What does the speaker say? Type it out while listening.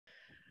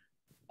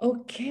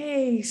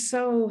Okay,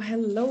 so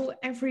hello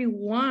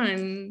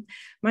everyone.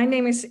 My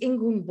name is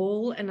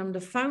Ingun, and I'm the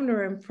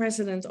founder and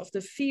president of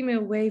the Female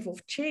Wave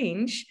of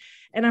Change.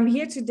 And I'm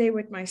here today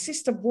with my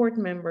sister board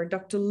member,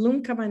 Dr.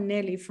 Lumka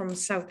Maneli from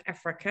South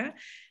Africa,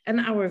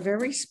 and our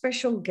very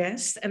special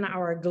guest and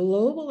our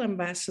global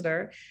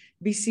ambassador,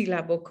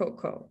 Bisila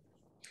Bokoko.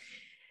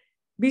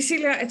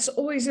 Bisila, it's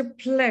always a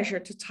pleasure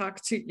to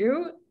talk to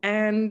you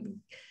and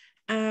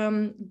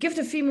give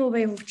the Female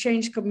Wave of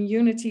Change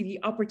community the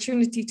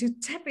opportunity to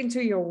tap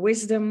into your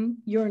wisdom,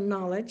 your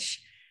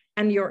knowledge,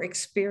 and your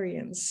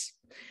experience.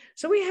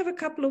 So we have a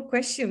couple of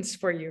questions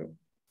for you.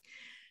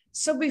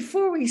 So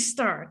before we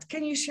start,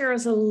 can you share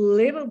us a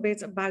little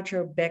bit about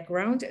your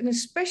background and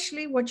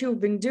especially what you've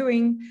been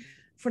doing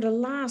for the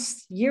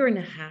last year and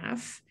a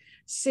half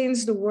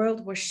since the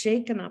world was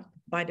shaken up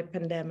by the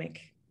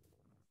pandemic?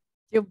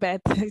 You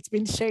bet. It's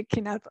been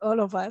shaking up all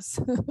of us.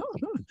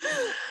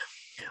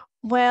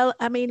 Well,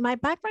 I mean, my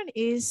background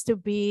is to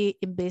be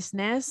in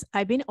business.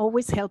 I've been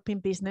always helping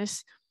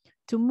business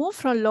to move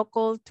from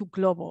local to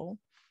global.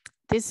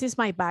 This is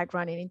my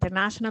background in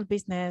international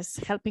business,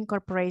 helping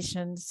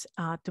corporations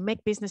to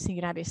make business in the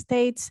United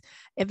States.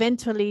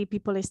 Eventually,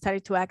 people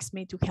started to ask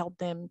me to help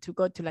them to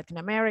go to Latin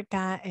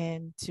America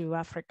and to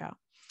Africa.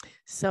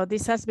 So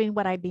this has been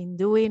what I've been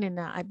doing. And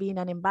I've been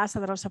an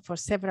ambassador also for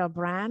several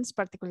brands,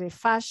 particularly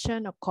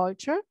fashion or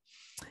culture.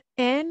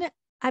 And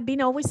I've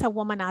been always a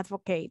woman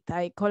advocate.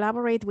 I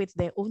collaborate with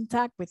the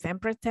UNTAC, with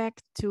Empretech,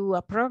 to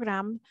a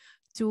program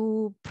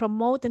to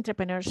promote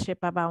entrepreneurship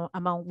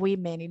among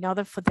women in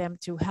order for them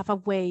to have a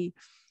way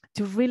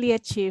to really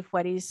achieve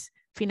what is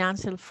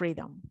financial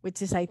freedom,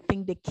 which is, I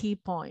think, the key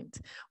point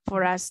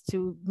for us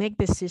to make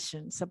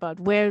decisions about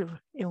where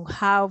and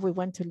how we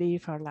want to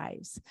live our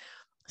lives.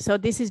 So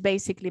this is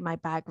basically my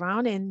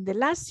background. And the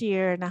last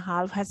year and a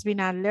half has been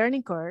a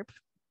learning curve.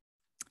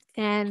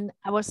 And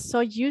I was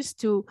so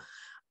used to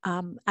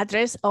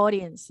address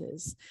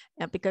audiences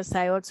because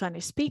I also am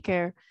a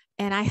speaker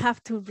and I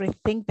have to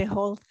rethink the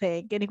whole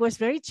thing. And it was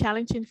very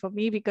challenging for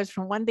me because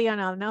from one day on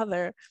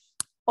another,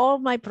 all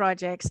my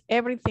projects,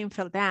 everything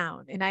fell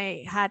down and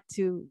I had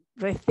to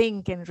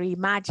rethink and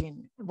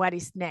reimagine what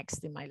is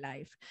next in my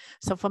life.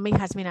 So for me, it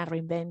has been a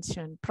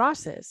reinvention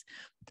process,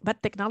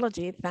 but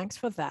technology, thanks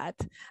for that.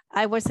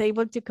 I was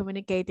able to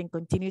communicate and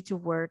continue to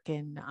work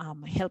in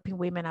helping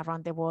women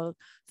around the world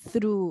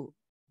through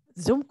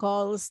Zoom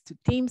calls to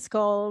Teams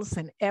calls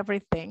and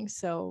everything.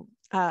 So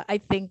I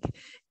think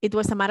it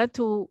was a matter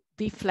to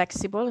be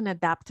flexible and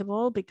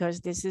adaptable because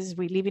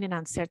we live in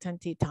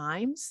uncertainty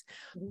times.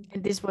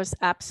 And this was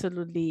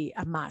absolutely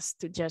a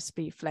must to just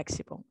be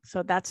flexible.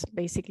 So that's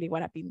basically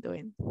what I've been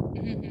doing.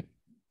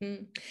 Mm-hmm.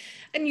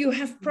 And you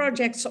have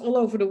projects all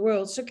over the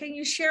world. So can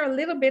you share a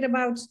little bit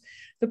about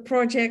the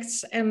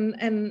projects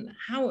and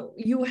how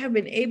you have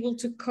been able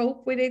to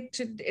cope with it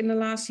in the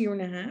last year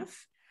and a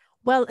half?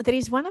 Well, there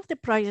is one of the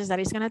projects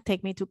that is going to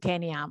take me to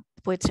Kenya,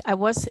 which I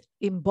was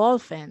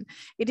involved in.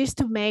 It is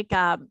to make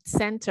a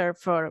center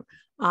for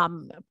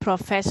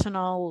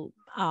professional,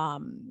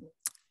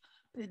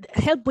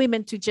 help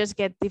women to just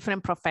get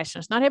different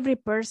professions. Not every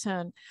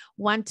person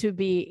wants to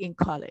be in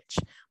college,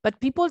 but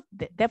people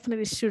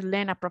definitely should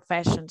learn a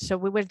profession. So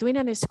we were doing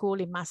a school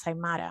in Masai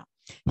Mara,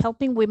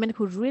 helping women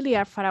who really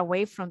are far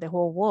away from the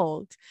whole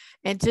world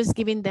and just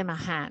giving them a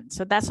hand.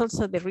 So that's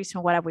also the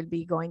reason why I will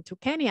be going to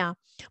Kenya.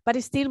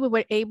 But still, we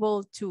were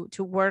able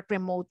to work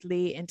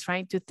remotely and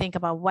trying to think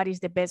about what is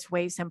the best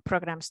ways and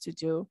programs to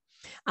do.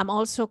 I'm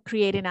also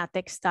creating a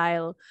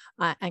textile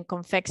and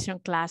confection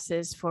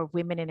classes for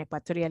women in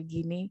Equatorial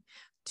Guinea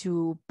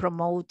to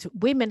promote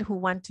women who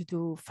want to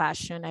do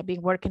fashion. I've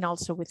been working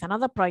also with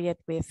another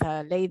project with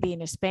a lady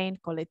in Spain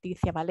called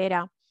Leticia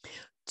Valera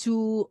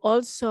to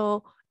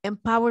also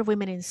empower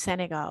women in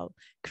Senegal,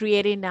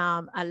 creating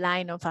a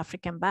line of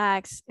African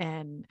bags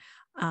and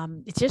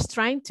just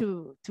trying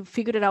to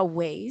figure out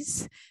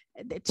ways.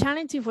 The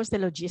challenge was the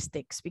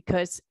logistics,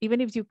 because even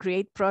if you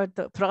create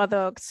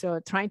products or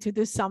trying to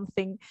do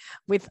something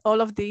with all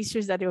of the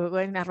issues that were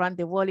going around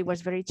the world, it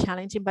was very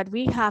challenging. But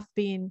we have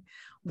been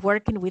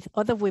working with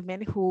other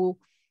women who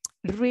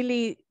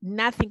really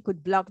nothing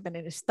could block them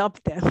and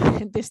stop them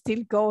and they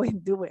still go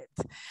and do it.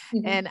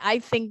 Mm-hmm. And I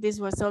think this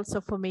was also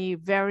for me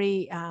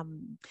very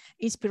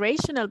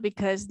inspirational,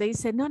 because they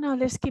said, no,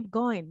 let's keep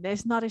going.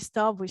 Let's not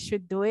stop. We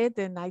should do it.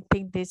 And I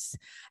think this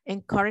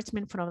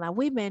encouragement from the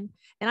women,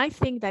 and I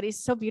think that is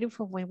so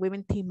beautiful when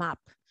women team up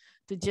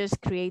to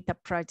just create a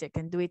project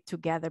and do it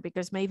together,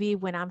 because maybe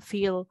when I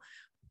feel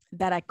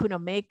that I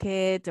couldn't make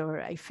it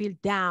or I feel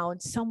down,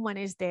 someone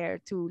is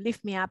there to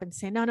lift me up and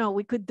say, no,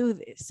 we could do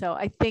this. So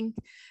I think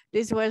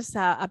this was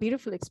a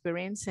beautiful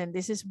experience. And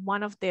this is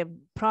one of the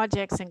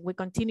projects, and we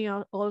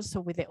continue also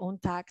with the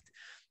UNTAC.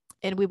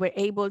 And we were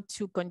able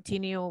to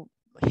continue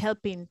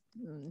helping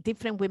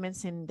different women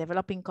in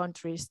developing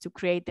countries to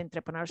create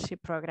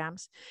entrepreneurship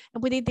programs.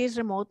 And we did this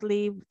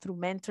remotely through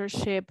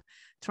mentorship,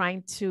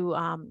 trying to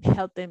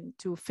help them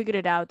to figure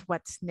it out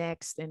what's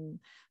next and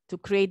to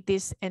create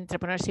these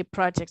entrepreneurship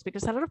projects,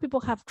 because a lot of people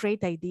have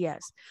great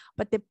ideas,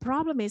 but the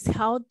problem is,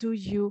 how do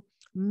you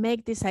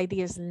make these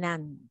ideas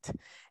land.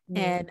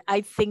 And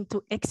I think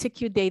to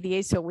execute the idea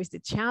is always the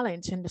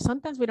challenge. And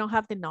sometimes we don't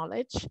have the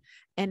knowledge.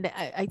 And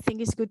I think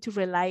it's good to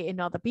rely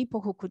on other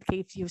people who could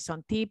give you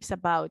some tips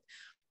about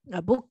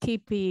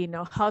bookkeeping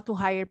or how to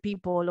hire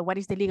people, or what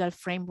is the legal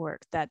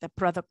framework that the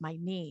product might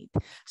need.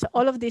 So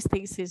all of these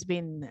things has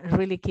been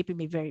really keeping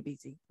me very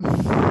busy.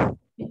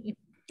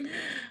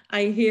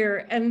 I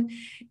hear, and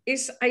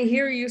I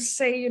hear you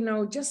say, you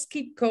know, just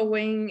keep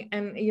going,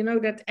 and you know,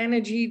 that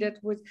energy that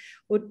would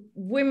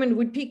women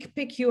would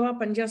pick you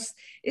up, and just,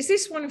 is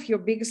this one of your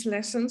biggest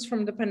lessons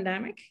from the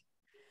pandemic?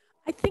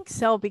 I think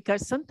so,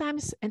 because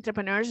sometimes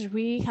entrepreneurs,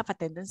 we have a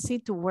tendency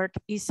to work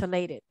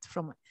isolated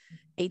from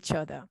each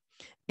other.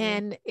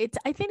 And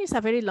I think it's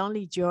a very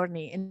lonely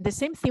journey. And the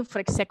same thing for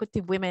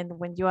executive women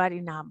when you are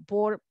in a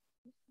board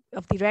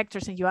of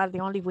directors and you are the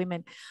only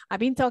women. I've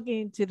been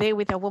talking today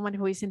with a woman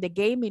who is in the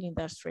gaming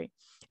industry,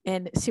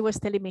 and she was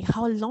telling me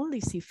how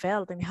lonely she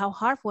felt and how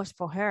hard it was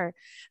for her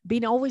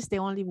being always the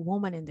only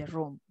woman in the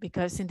room.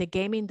 Because in the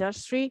gaming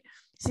industry,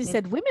 she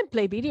said women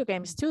play video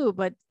games too,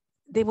 but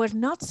there were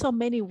not so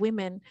many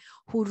women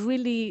who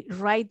really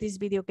write these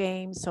video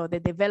games or they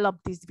develop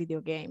these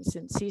video games,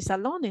 and she's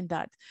alone in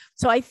that.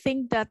 So I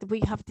think that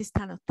we have this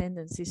kind of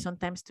tendency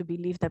sometimes to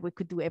believe that we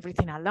could do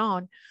everything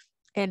alone,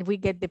 and we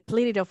get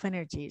depleted of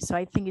energy. So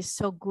I think it's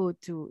so good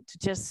to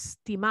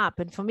just team up.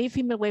 And for me,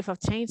 Female Wave of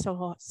Change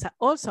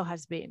also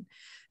has been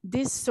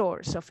this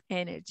source of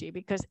energy,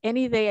 because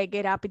any day I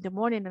get up in the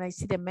morning and I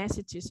see the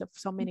messages of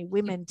so many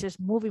women just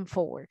moving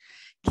forward,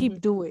 keep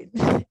doing,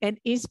 and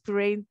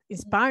inspiring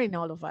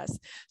all of us.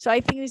 So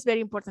I think it's very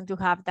important to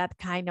have that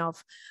kind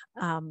of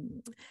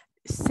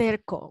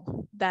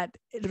circle that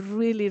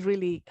really,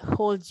 really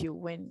holds you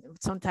when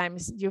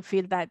sometimes you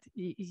feel that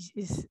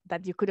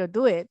that you couldn't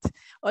do it.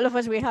 All of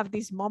us, we have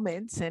these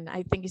moments, and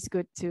I think it's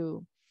good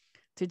to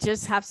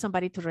just have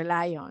somebody to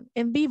rely on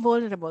and be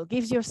vulnerable.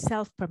 Gives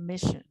yourself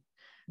permission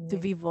to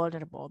be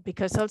vulnerable,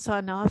 because also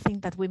another thing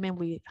that women,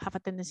 we have a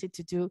tendency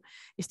to do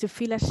is to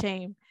feel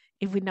ashamed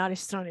if we're not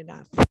strong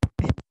enough.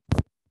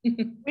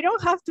 We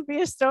don't have to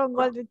be strong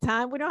all the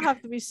time. We don't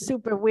have to be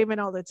super women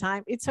all the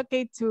time. It's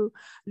okay to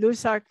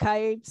lose our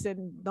kites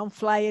and don't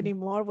fly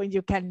anymore when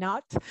you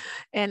cannot.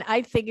 And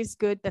I think it's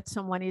good that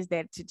someone is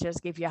there to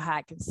just give you a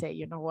hug and say,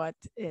 you know what,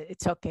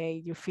 it's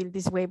okay. You feel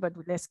this way, but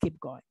let's keep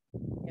going.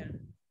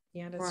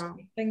 Yeah, that's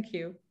great. Thank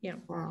you. Yeah.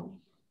 Wow.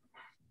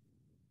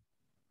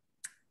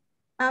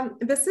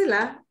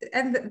 Bisila,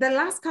 and the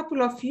last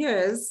couple of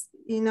years,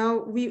 you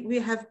know, we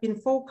have been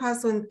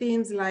focused on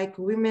themes like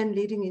women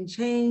leading in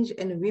change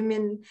and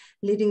women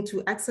leading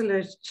to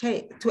accelerate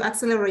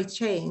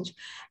change.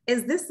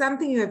 Is this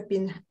something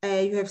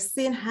you have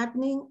seen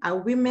happening? Are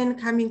women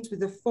coming to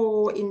the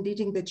fore in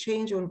leading the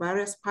change on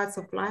various parts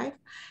of life,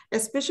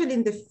 especially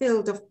in the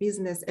field of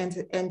business and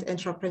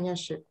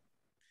entrepreneurship?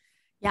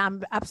 Yeah,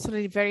 I'm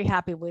absolutely very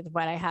happy with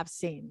what I have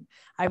seen.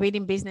 I've been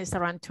in business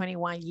around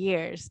 21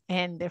 years,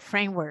 and the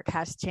framework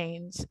has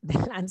changed, the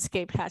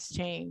landscape has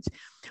changed.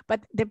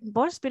 But the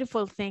most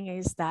beautiful thing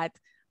is that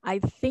I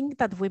think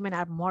that women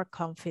are more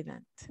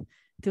confident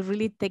to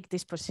really take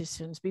these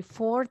positions.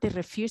 Before, they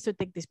refused to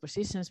take these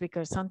positions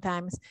because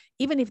sometimes,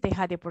 even if they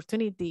had the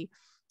opportunity,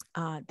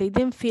 they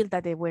didn't feel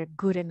that they were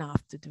good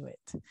enough to do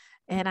it.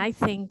 And I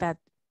think that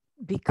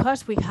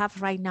because we have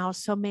right now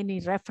so many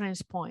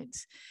reference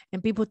points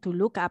and people to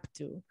look up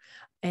to,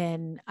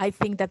 and I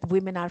think that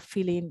women are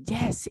feeling,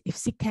 yes, if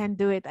she can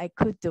do it, I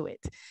could do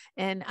it.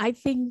 And I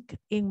think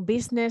in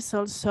business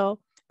also,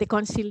 the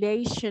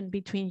conciliation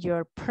between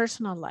your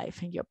personal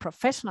life and your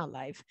professional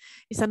life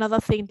is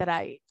another thing that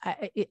I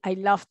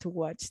love to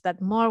watch,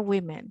 that more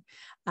women,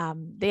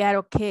 they are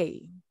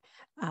okay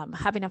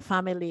having a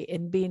family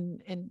and being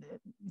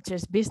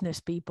just business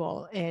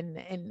people, and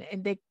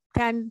they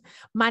can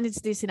manage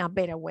this in a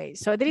better way.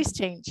 So there is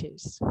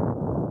changes.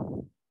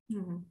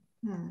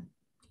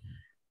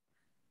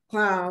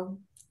 Wow.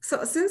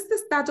 So since the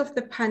start of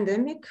the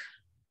pandemic,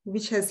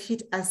 which has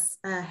hit us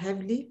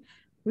heavily,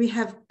 we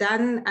have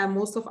done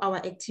most of our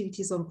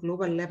activities on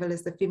global level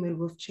as the Female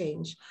Wave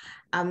Change,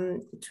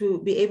 to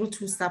be able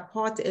to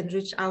support and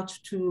reach out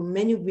to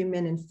many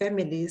women and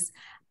families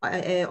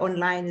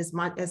online as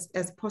much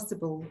as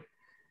possible,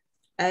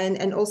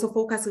 and also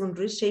focusing on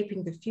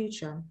reshaping the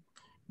future.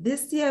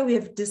 This year, we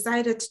have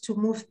decided to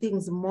move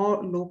things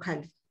more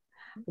locally,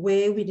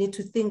 where we need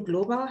to think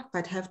global,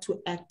 but have to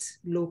act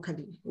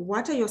locally.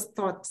 What are your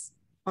thoughts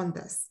on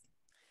this?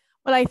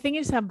 Well, I think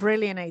it's a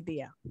brilliant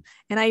idea.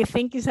 And I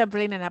think it's a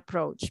brilliant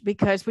approach,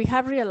 because we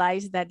have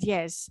realized that,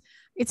 yes,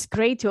 it's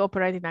great to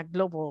operate in a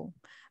global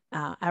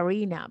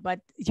arena, but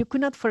you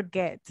could not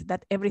forget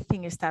that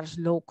everything starts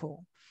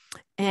local.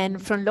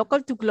 And from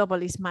local to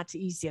global is much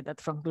easier than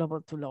from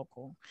global to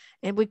local.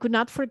 And we could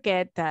not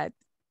forget that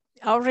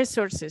our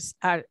resources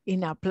are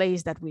in a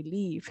place that we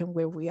live and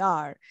where we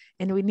are,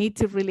 and we need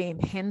to really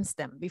enhance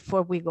them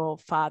before we go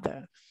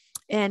further.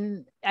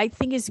 And I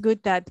think it's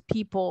good that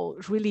people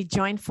really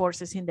join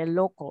forces in the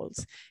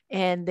locals,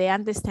 and they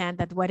understand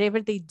that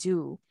whatever they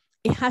do,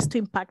 it has to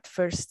impact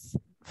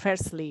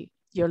firstly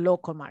your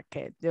local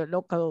market, your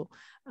local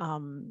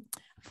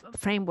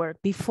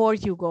framework before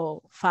you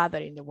go further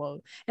in the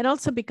world. And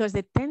also because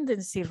the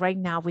tendency right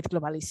now with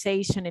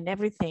globalization and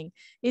everything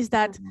is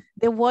that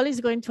the world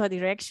is going to a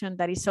direction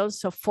that is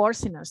also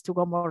forcing us to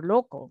go more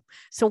local.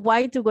 So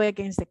why to go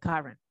against the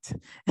current?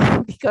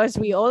 Because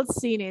we all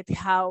seen it,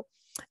 how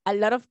a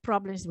lot of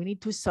problems we need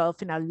to solve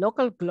in a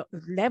local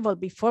level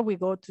before we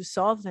go to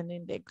solve them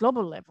in the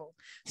global level.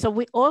 So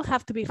we all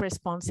have to be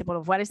responsible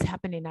of what is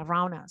happening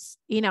around us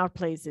in our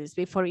places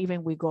before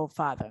even we go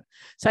further.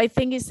 So I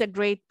think it's a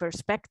great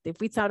perspective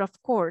without, of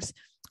course,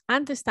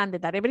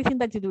 understanding that everything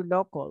that you do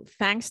local,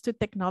 thanks to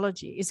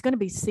technology, is going to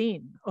be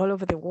seen all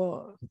over the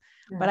world.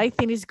 Yeah. But I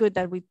think it's good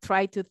that we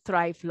try to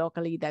thrive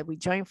locally, that we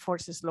join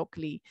forces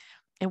locally,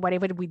 and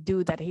whatever we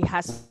do, that it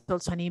has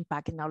also an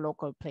impact in our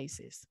local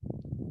places.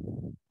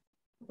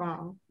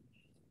 Wow.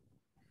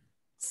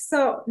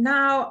 So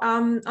now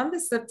on the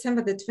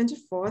September the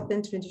 24th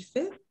and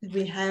 25th,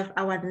 we have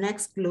our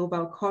next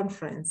global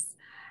conference,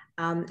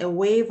 a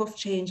wave of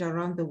change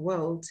around the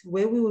world,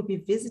 where we will be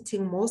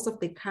visiting most of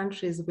the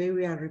countries where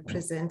we are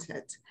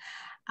represented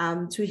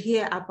to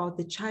hear about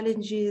the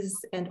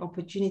challenges and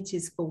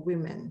opportunities for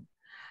women.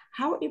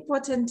 How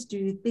important do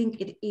you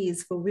think it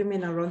is for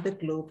women around the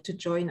globe to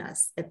join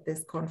us at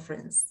this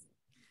conference?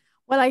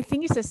 Well, I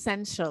think it's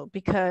essential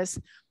because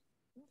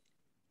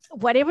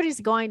whatever is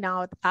going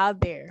out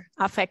there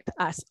affect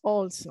us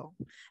also.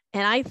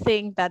 And I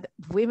think that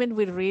women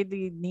will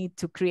really need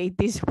to create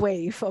this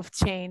wave of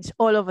change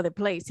all over the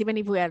place, even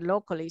if we are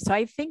locally. So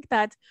I think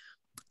that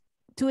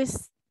to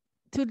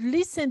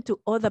listen to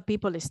other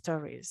people's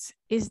stories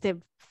is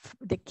the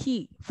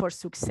key for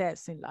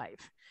success in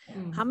life.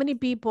 Mm. How many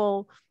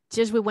people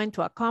just we went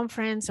to a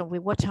conference or we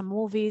watch a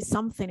movie,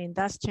 something, and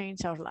that's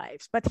changed our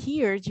lives. But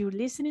here you're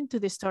listening to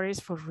the stories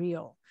for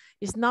real.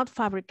 It's not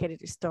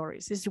fabricated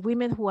stories. It's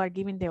women who are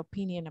giving their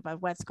opinion about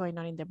what's going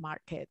on in the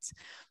markets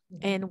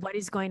and what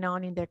is going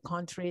on in their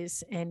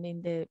countries and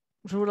in the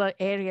rural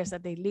areas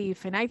that they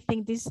live. And I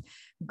think this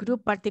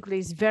group particularly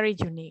is very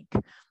unique.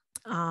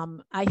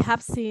 I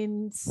have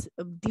seen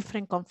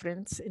different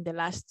conferences in the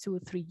last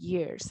 2-3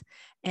 years,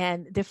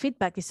 and the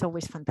feedback is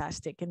always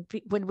fantastic. And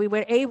when we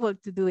were able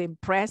to do in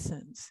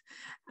presence,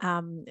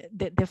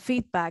 the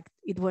feedback,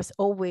 it was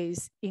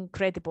always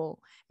incredible.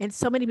 And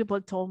so many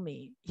people told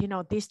me, you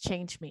know, this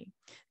changed me.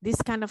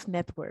 This kind of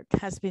network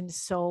has been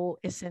so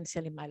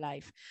essential in my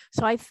life.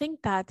 So I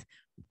think that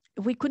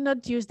we could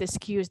not use the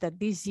excuse that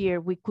this year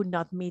we could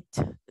not meet,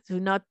 to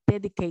not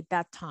dedicate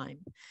that time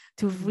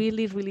to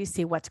really, really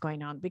see what's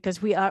going on,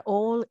 because we are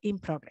all in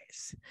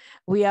progress.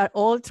 We are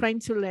all trying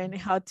to learn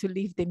how to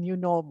live the new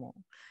normal.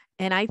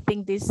 And I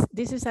think this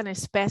is an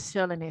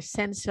special and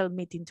essential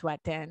meeting to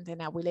attend.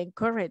 And I will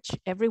encourage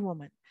every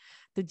woman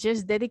to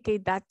just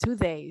dedicate that 2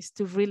 days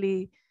to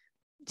really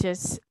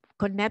just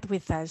connect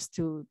with us.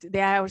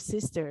 They are our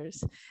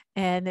sisters.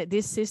 And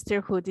this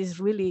sisterhood is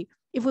really,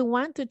 if we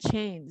want to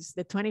change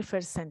the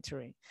 21st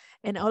century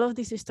and all of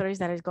these stories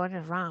that is going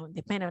around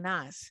depend on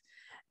us,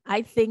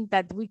 I think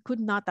that we could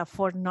not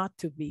afford not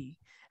to be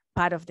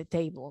part of the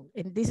table.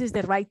 And this is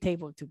the right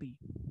table to be.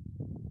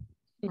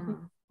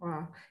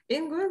 Wow.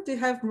 Ingun, do you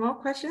have more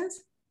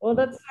questions? Well,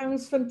 that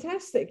sounds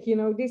fantastic. You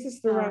know, this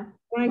is the right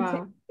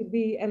table to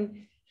be.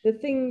 And the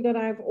thing that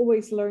I've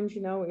always learned,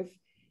 you know,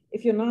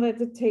 if you're not at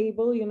the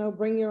table, you know,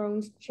 bring your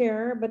own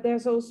chair. But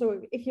there's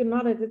also, if you're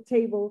not at the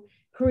table,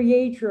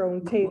 create your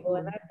own table.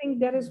 And I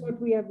think that is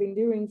what we have been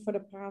doing for the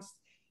past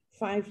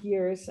 5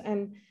 years.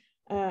 And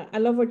I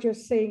love what you're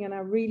saying. And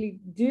I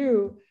really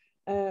do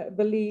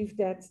believe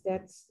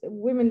that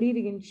women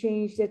leading in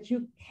change, that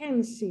you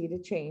can see the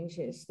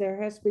changes.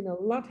 There has been a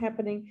lot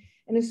happening.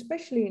 And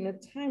especially in a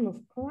time of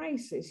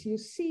crisis, you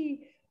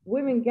see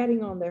women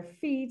getting on their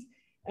feet,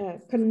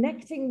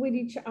 connecting with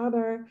each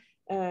other,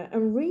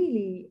 and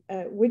really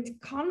with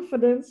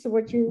confidence,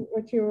 what you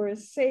were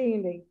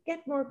saying, they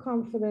get more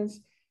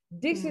confidence.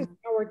 This is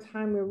our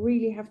time. We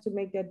really have to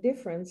make that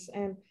difference.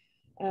 And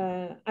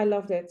I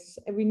love that.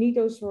 We need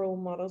those role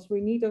models. We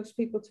need those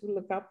people to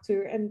look up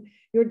to. And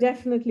you're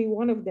definitely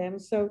one of them.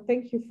 So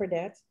thank you for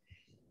that.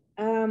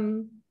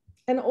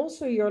 And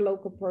also your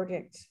local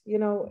projects. You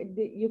know,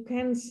 you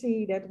can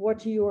see that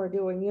what you are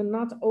doing, you're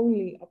not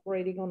only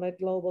operating on that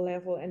global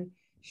level and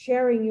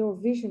sharing your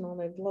vision on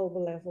a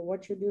global level,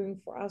 what you're doing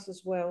for us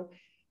as well,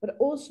 but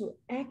also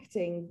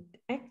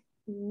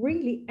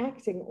really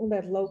acting on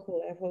that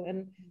local level.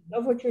 And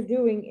love what you're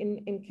doing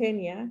in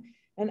Kenya.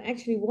 And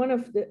actually one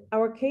of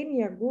our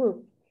Kenya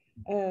group,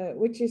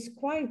 which is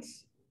quite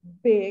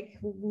big,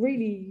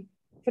 really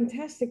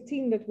fantastic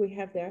team that we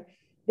have there,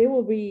 they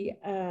will be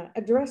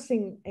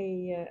addressing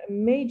a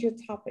major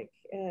topic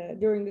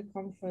during the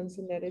conference,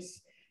 and that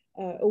is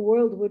a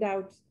world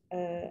without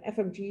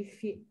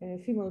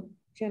female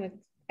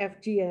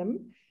FGM,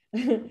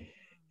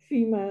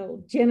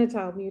 female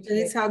genital mutation.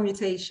 Genital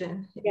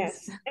mutation.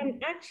 Yes.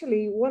 And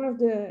actually one of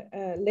the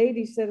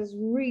ladies that is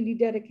really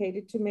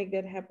dedicated to make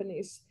that happen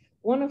is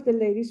one of the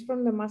ladies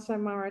from the Masai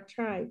Mara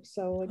tribe.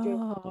 So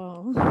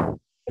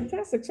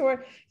Fantastic. So I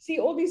see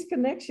all these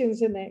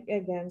connections in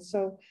again.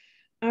 So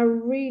I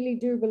really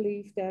do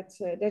believe that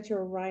that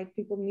you're right.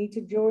 People need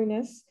to join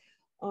us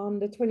on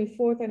the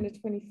 24th and the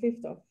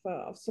 25th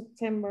of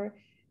September.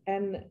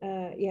 And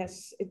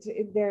yes,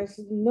 there's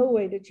no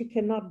way that you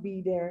cannot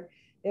be there.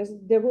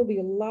 There will be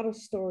a lot of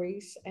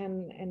stories,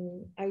 and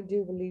I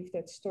do believe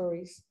that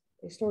stories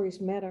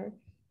matter,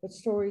 but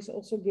stories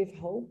also give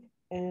hope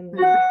and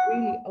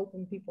really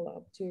open people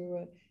up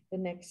to the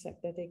next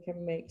step that they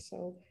can make.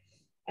 So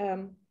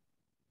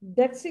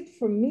that's it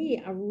for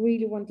me. I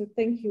really want to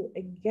thank you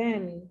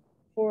again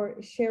for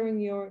sharing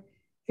your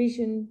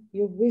vision,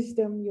 your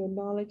wisdom, your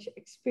knowledge,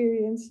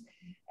 experience.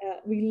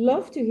 We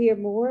love to hear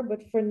more,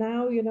 but for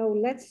now, you know,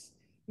 let's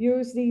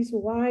use these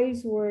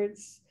wise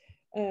words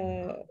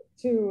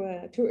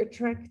to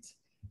attract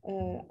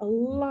a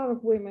lot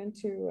of women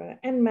to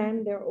and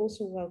men. They're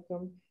also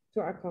welcome to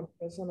our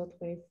conference on the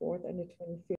 24th and the 25th.